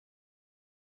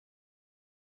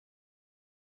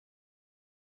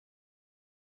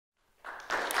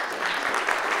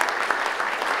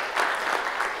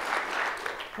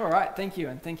All right, thank you,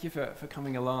 and thank you for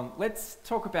coming along. Let's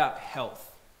talk about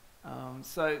health.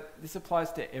 So this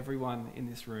applies to everyone in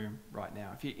this room right now.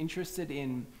 If you're interested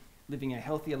in living a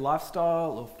healthier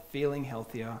lifestyle or feeling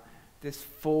healthier, there's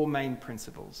 4 main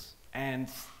principles.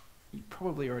 And you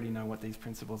probably already know what these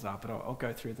principles are, but I'll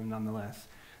go through them nonetheless.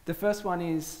 The first one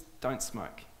is don't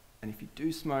smoke. And if you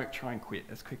do smoke, try and quit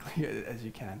as quickly as you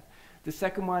can. The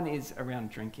second one is around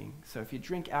drinking. So if you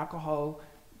drink alcohol,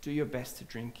 do your best to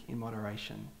drink in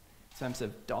moderation. In terms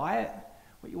of diet,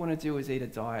 what you want to do is eat a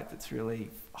diet that's really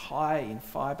high in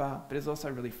fibre, but is also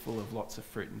really full of lots of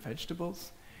fruit and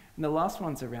vegetables. And the last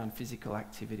one's around physical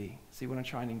activity. So you want to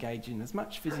try and engage in as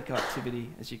much physical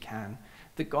activity as you can.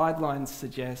 The guidelines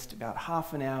suggest about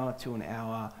half an hour to an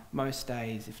hour most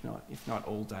days, if not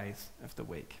all days of the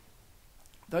week.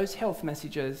 Those health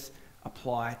messages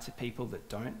apply to people that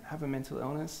don't have a mental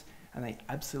illness, and they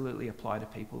absolutely apply to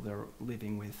people that are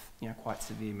living with quite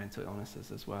severe mental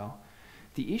illnesses as well.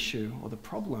 The issue, or the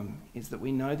problem, is that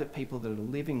we know that people that are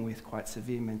living with quite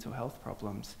severe mental health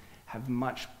problems have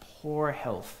much poorer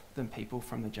health than people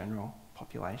from the general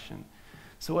population.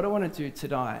 So what I want to do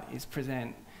tonight is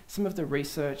present some of the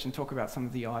research and talk about some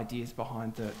of the ideas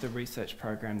behind the research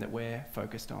program that we're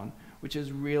focused on, which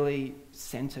is really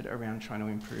centred around trying to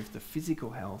improve the physical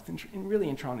health and really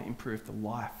in trying to improve the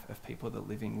life of people that are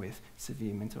living with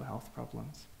severe mental health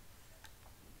problems.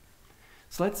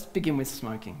 So let's begin with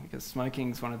smoking, because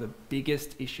smoking is one of the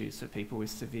biggest issues for people with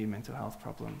severe mental health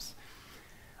problems.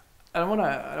 I don't want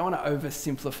to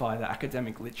oversimplify the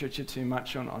academic literature too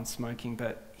much on smoking,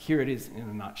 but here it is in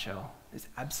a nutshell. There's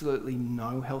absolutely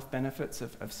no health benefits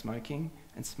of smoking,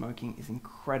 and smoking is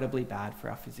incredibly bad for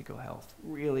our physical health.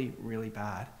 Really, really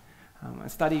bad. A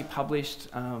study published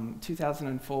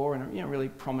 2004 in a really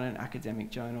prominent academic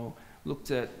journal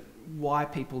looked at why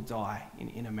people die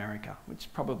in America, which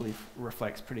probably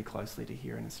reflects pretty closely to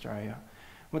here in Australia.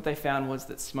 What they found was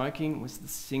that smoking was the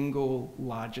single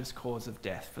largest cause of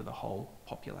death for the whole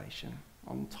population.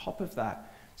 On top of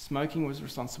that, smoking was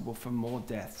responsible for more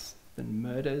deaths than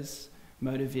murders,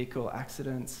 motor vehicle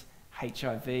accidents,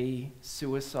 HIV,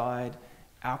 suicide,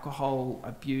 alcohol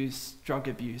abuse, drug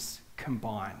abuse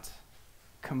combined.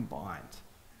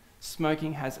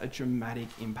 Smoking has a dramatic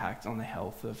impact on the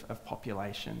health of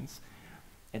populations.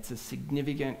 It's a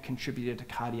significant contributor to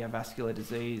cardiovascular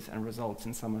disease and results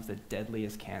in some of the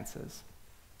deadliest cancers.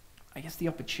 I guess the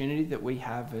opportunity that we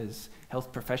have as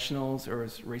health professionals or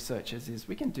as researchers is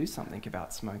we can do something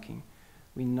about smoking.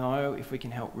 We know if we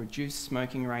can help reduce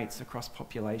smoking rates across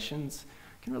populations,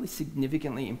 it can really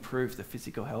significantly improve the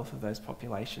physical health of those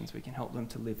populations. We can help them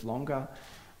to live longer.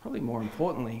 Probably more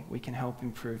importantly, we can help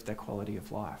improve their quality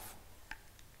of life.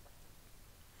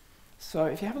 So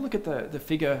if you have a look at the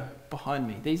figure behind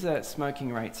me, these are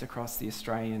smoking rates across the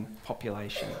Australian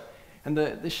population. And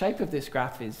the shape of this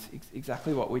graph is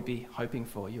exactly what we'd be hoping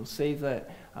for. You'll see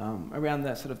that around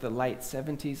the sort of the late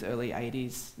 70s, early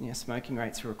 80s, smoking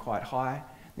rates were quite high.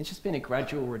 There's just been a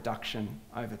gradual reduction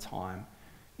over time.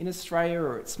 In Australia,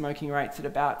 we're at smoking rates at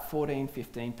about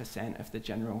 14–15% of the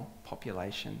general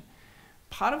population.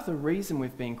 Part of the reason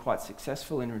we've been quite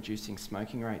successful in reducing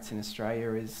smoking rates in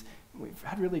Australia is we've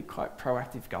had really quite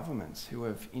proactive governments who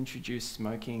have introduced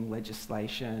smoking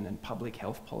legislation and public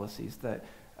health policies that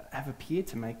have appeared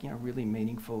to make really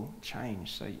meaningful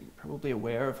change. So you're probably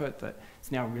aware of it, that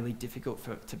it's now really difficult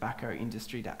for tobacco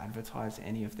industry to advertise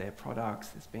any of their products.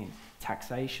 There's been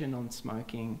taxation on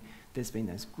smoking. There's been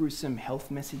those gruesome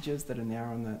health messages that are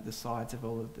now on the sides of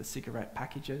all of the cigarette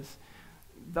packages.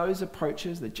 Those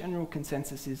approaches, the general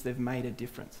consensus is they've made a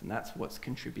difference, and that's what's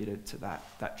contributed to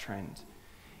that trend.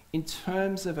 In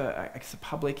terms of a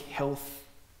public health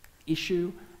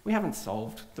issue, we haven't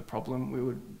solved the problem. We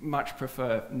would much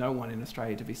prefer no one in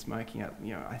Australia to be smoking.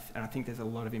 And I think there's a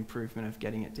lot of improvement of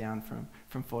getting it down from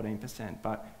 14%,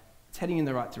 but it's heading in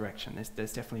the right direction.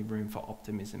 There's definitely room for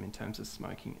optimism in terms of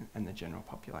smoking and the general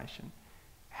population.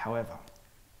 However,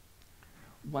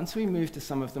 once we move to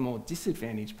some of the more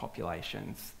disadvantaged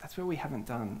populations, that's where we haven't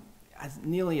done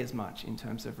nearly as much in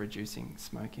terms of reducing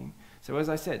smoking. So as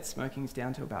I said, smoking's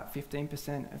down to about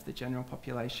 15% of the general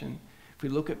population. If we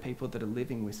look at people that are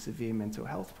living with severe mental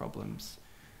health problems,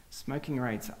 smoking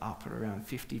rates are up at around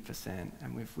 50%,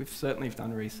 and we've certainly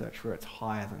done research where it's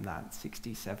higher than that,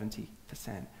 60–70%. It's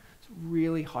a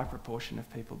really high proportion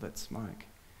of people that smoke.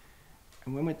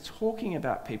 And when we're talking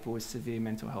about people with severe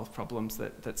mental health problems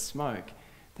that smoke,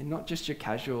 they're not just your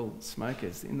casual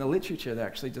smokers. In the literature, they're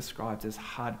actually described as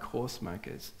hardcore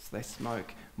smokers. So they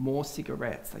smoke more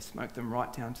cigarettes. They smoke them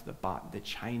right down to the butt. They're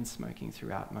chain smoking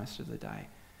throughout most of the day.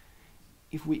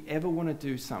 if we ever want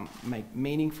to make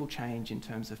meaningful change in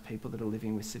terms of people that are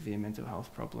living with severe mental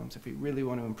health problems, if we really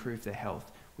want to improve their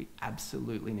health, we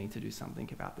absolutely need to do something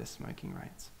about their smoking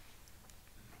rates.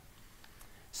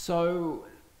 So,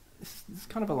 this is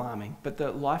kind of alarming, but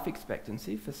the life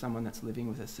expectancy for someone that's living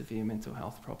with a severe mental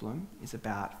health problem is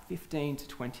about 15 to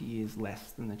 20 years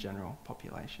less than the general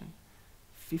population.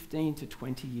 15 to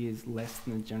 20 years less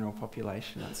than the general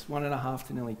population. That's 1.5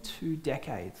 to nearly 2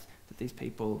 decades that these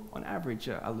people, on average,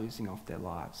 are losing off their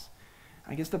lives.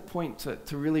 I guess the point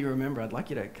to really remember, I'd like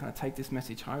you to kind of take this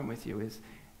message home with you, is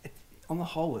on the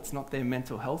whole, it's not their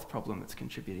mental health problem that's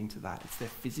contributing to that, it's their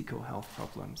physical health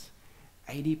problems.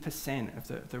 80%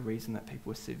 of the reason that people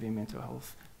with severe mental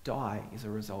health die is a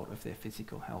result of their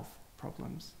physical health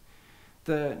problems.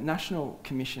 The National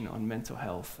Commission on Mental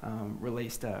Health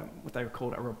released what they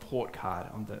called a report card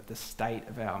on the state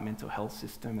of our mental health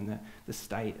system and the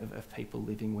state of people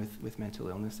living with mental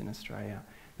illness in Australia.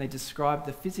 They described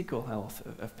the physical health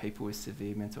of people with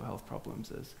severe mental health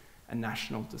problems as a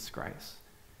national disgrace.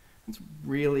 It's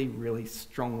really, really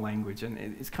strong language, and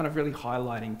it's kind of really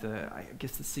highlighting the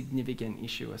significant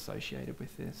issue associated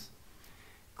with this.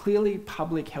 Clearly,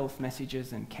 public health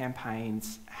messages and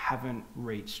campaigns haven't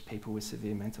reached people with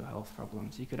severe mental health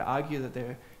problems. You could argue that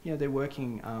they're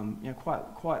working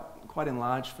quite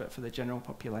enlarged for the general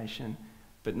population,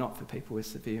 but not for people with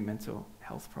severe mental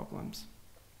health problems.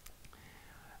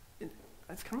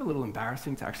 It's kind of a little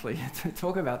embarrassing to actually to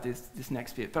talk about this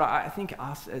next bit, but I think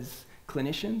us as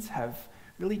clinicians have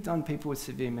really done people with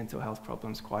severe mental health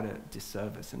problems quite a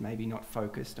disservice and maybe not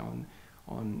focused on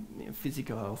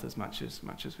physical health as much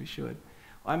as we should.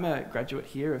 I'm a graduate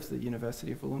here of the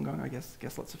University of Wollongong. I guess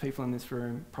lots of people in this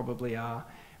room probably are.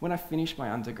 When I finished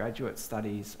my undergraduate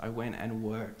studies, I went and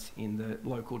worked in the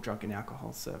local drug and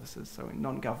alcohol services, so in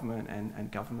non-government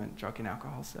and government drug and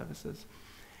alcohol services.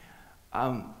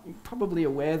 You're probably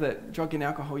aware that drug and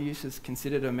alcohol use is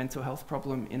considered a mental health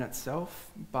problem in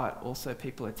itself, but also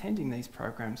people attending these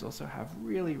programs also have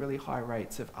really, really high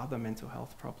rates of other mental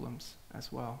health problems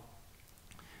as well.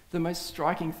 The most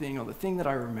striking thing, or the thing that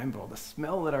I remember, or the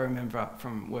smell that I remember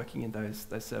from working in those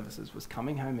services, was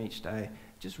coming home each day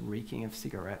just reeking of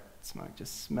cigarette smoke,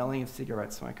 just smelling of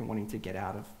cigarette smoke and wanting to get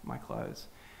out of my clothes.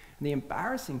 And the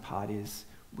embarrassing part is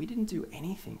we didn't do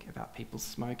anything about people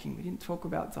smoking. We didn't talk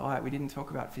about diet. We didn't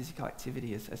talk about physical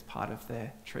activity as part of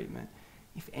their treatment.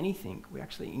 If anything, we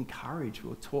actually encouraged, we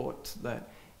were taught that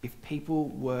if people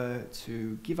were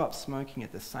to give up smoking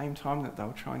at the same time that they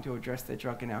were trying to address their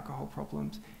drug and alcohol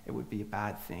problems, it would be a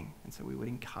bad thing. And so we would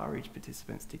encourage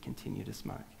participants to continue to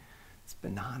smoke. It's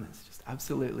bananas, just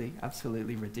absolutely,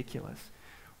 absolutely ridiculous.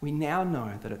 We now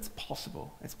know that it's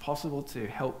possible. It's possible to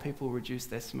help people reduce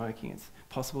their smoking. It's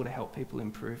possible to help people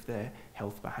improve their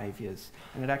health behaviours.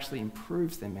 And it actually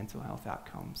improves their mental health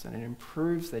outcomes, and it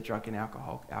improves their drug and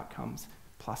alcohol outcomes,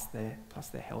 plus they're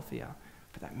healthier.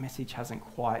 But that message hasn't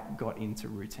quite got into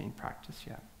routine practice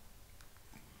yet.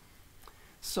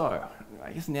 So,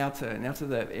 I guess now to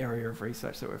the area of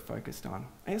research that we're focused on.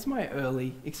 I guess my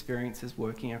early experiences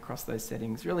working across those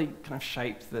settings really kind of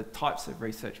shaped the types of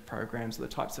research programs, the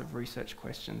types of research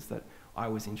questions that I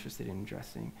was interested in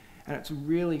addressing. And it's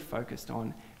really focused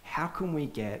on how can we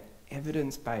get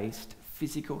evidence-based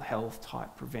physical health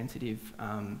type preventative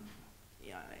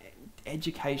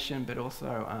education, but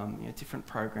also different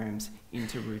programs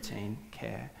into routine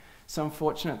care. So I'm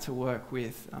fortunate to work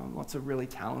with lots of really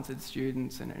talented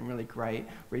students and really great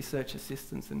research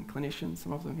assistants and clinicians,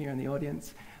 some of them here in the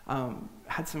audience.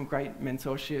 Had some great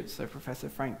mentorships, so Professor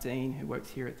Frank Dean, who works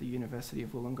here at the University of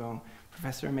Wollongong,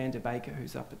 Professor Amanda Baker,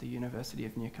 who's up at the University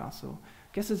of Newcastle.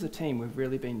 I guess as a team, we've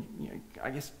really been,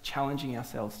 challenging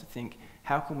ourselves to think,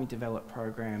 how can we develop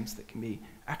programs that can be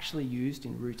actually used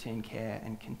in routine care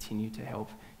and continue to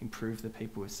help improve the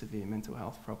people with severe mental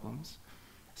health problems?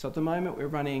 So at the moment, we're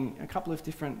running a couple of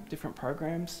different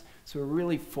programs. So we're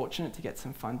really fortunate to get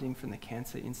some funding from the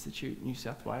Cancer Institute New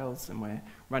South Wales, and we're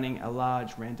running a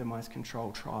large randomised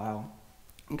control trial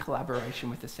in collaboration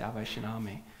with the Salvation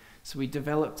Army. So we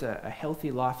developed a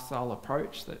healthy lifestyle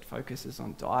approach that focuses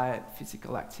on diet,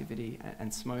 physical activity,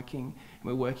 and smoking. And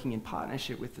we're working in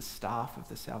partnership with the staff of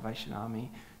the Salvation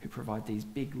Army, who provide these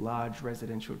big, large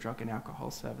residential drug and alcohol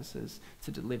services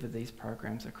to deliver these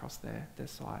programs across their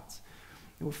sites.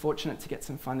 And we're fortunate to get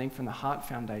some funding from the Heart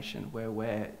Foundation, where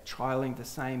we're trialling the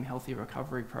same healthy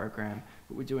recovery program,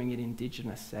 but we're doing it in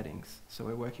Indigenous settings. So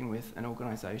we're working with an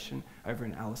organisation over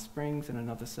in Alice Springs and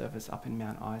another service up in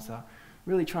Mount Isa,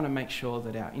 really trying to make sure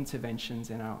that our interventions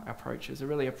and our approaches are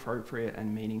really appropriate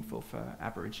and meaningful for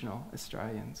Aboriginal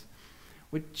Australians.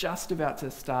 We're just about to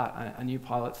start a new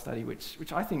pilot study,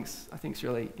 which I think's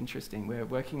really interesting. We're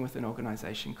working with an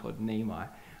organisation called NEMI,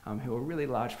 who are a really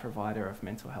large provider of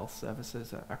mental health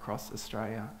services across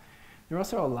Australia. They're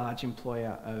also a large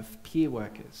employer of peer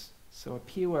workers. So a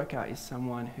peer worker is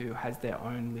someone who has their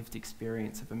own lived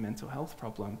experience of a mental health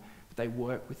problem, but they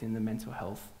work within the mental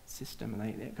health system, and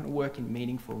they kind of work in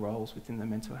meaningful roles within the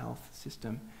mental health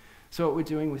system. So what we're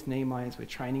doing with NEMI is we're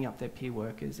training up their peer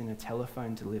workers in a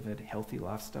telephone-delivered healthy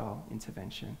lifestyle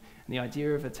intervention. And the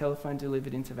idea of a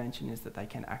telephone-delivered intervention is that they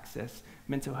can access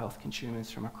mental health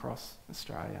consumers from across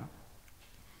Australia.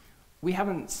 We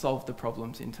haven't solved the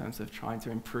problems in terms of trying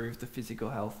to improve the physical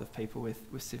health of people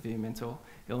with severe mental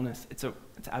illness. It's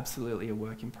absolutely a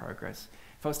work in progress.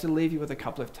 If I was to leave you with a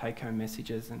couple of take-home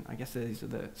messages, and I guess these are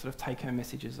the sort of take-home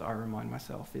messages I remind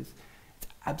myself, is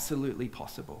it's absolutely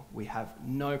possible. We have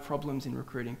no problems in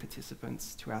recruiting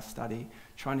participants to our study.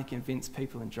 Trying to convince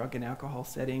people in drug and alcohol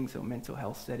settings or mental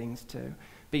health settings to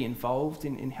be involved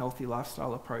in healthy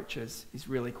lifestyle approaches is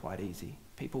really quite easy.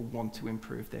 People want to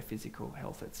improve their physical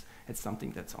health. It's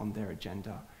something that's on their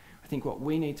agenda. I think what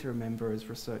we need to remember as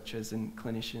researchers and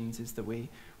clinicians is that we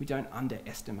don't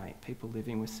underestimate people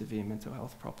living with severe mental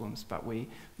health problems, but we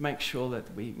make sure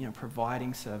that we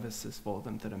providing services for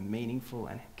them that are meaningful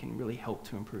and can really help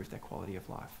to improve their quality of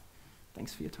life.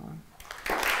 Thanks for your time.